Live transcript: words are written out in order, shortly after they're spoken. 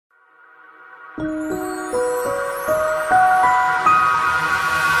Well,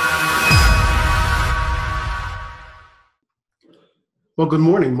 good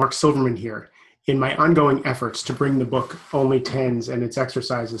morning. Mark Silverman here. In my ongoing efforts to bring the book Only Tens and its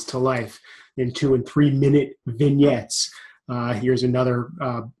exercises to life in 2- and 3-minute vignettes, here's another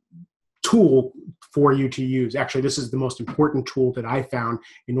tool for you to use. Actually, this is the most important tool that I found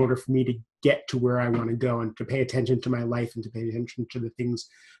in order for me to get to where I want to go and to pay attention to my life and to pay attention to the things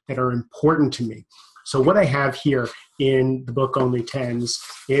that are important to me. So what I have here in the book Only Tens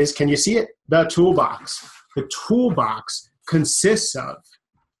is, can you see it? The toolbox. The toolbox consists of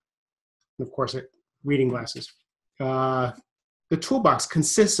course, reading glasses. The toolbox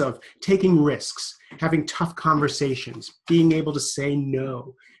consists of taking risks, having tough conversations, being able to say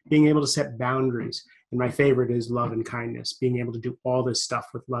no, being able to set boundaries. And my favorite is love and kindness, being able to do all this stuff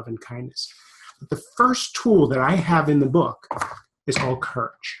with love and kindness. But the first tool that I have in the book is called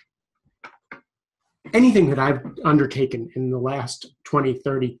courage. Anything that I've undertaken in the last 20,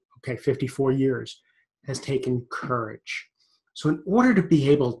 30, 54 years has taken courage. So in order to be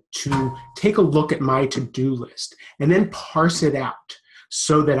able to take a look at my to-do list and then parse it out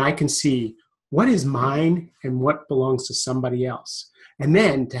so that I can see what is mine and what belongs to somebody else, and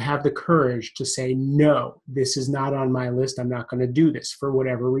then to have the courage to say, no, this is not on my list. I'm not going to do this for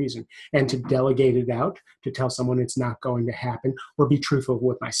whatever reason, and to delegate it out, to tell someone it's not going to happen, or be truthful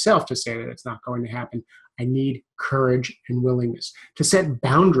with myself to say that it's not going to happen. I need courage and willingness to set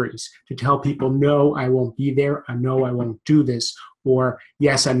boundaries, to tell people, no, I won't be there. I know I won't do this, or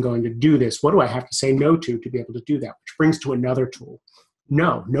yes, I'm going to do this. What do I have to say no to be able to do that? Which brings to another tool.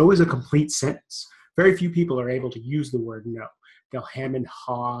 No. No is a complete sentence. Very few people are able to use the word no. They'll hem and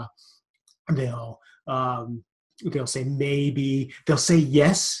haw. They'll say maybe. They'll say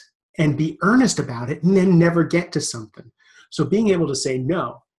yes and be earnest about it and then never get to something. So being able to say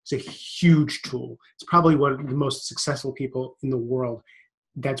no is a huge tool. It's probably one of the most successful people in the world.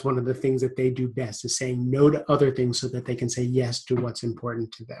 That's one of the things that they do best, is saying no to other things so that they can say yes to what's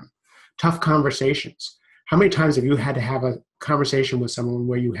important to them. Tough conversations. How many times have you had to have a conversation with someone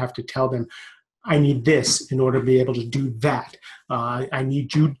where you have to tell them, I need this in order to be able to do that. I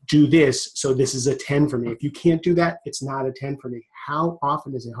need you to do this, so this is a 10 for me. If you can't do that, it's not a 10 for me. How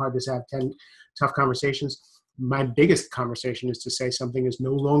often is it hard to have 10 tough conversations? My biggest conversation is to say something is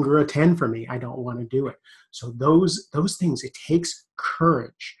no longer a 10 for me. I don't want to do it. So those things, it takes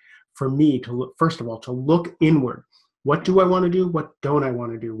courage for me to look, first of all, to look inward. What do I want to do? What don't I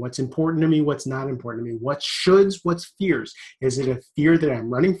want to do? What's important to me? What's not important to me? What shoulds? What's fears? Is it a fear that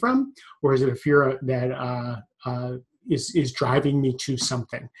I'm running from? Or is it a fear that is driving me to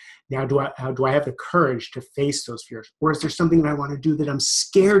something? Now, do I have the courage to face those fears? Or is there something that I want to do that I'm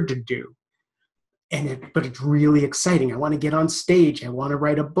scared to do? But it's really exciting. I want to get on stage. I want to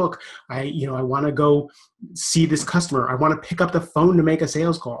write a book. I want to go see this customer. I want to pick up the phone to make a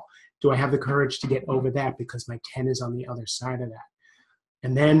sales call. Do I have the courage to get over that because my 10 is on the other side of that?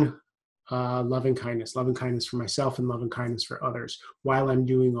 And then love and kindness for myself and love and kindness for others. While I'm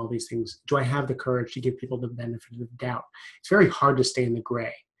doing all these things, do I have the courage to give people the benefit of the doubt? It's very hard to stay in the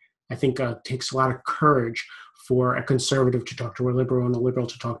gray. I think it takes a lot of courage for a conservative to talk to a liberal and a liberal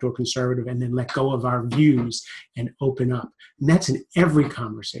to talk to a conservative, and then let go of our views and open up. And that's in every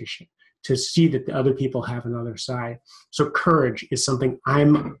conversation, to see that the other people have another side. So courage is something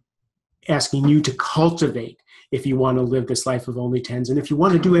I'm asking you to cultivate if you want to live this life of only tens. And if you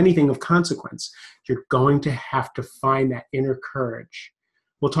want to do anything of consequence, you're going to have to find that inner courage.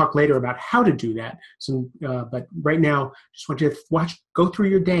 We'll talk later about how to do that. So, but right now, just want you to go through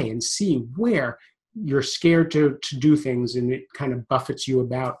your day and see where you're scared to do things, and it kind of buffets you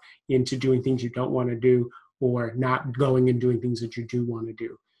about into doing things you don't want to do, or not going and doing things that you do want to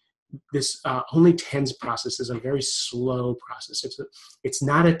do. This only tens process is a very slow process. It's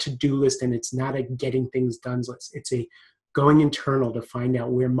not a to-do list, and it's not a getting things done list. It's a going internal to find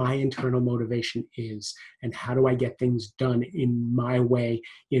out where my internal motivation is and how do I get things done in my way,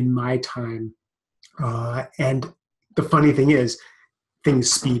 in my time. And the funny thing is, things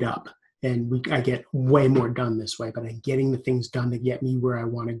speed up. And I get way more done this way, but I'm getting the things done to get me where I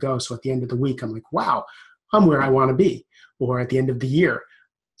want to go. So at the end of the week, I'm like, wow, I'm where I want to be. Or at the end of the year,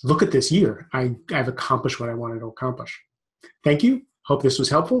 look at this year. I've accomplished what I wanted to accomplish. Thank you. Hope this was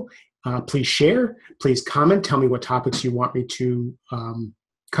helpful. Please share. Please comment. Tell me what topics you want me to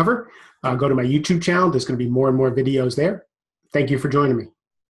cover. Go to my YouTube channel. There's going to be more and more videos there. Thank you for joining me.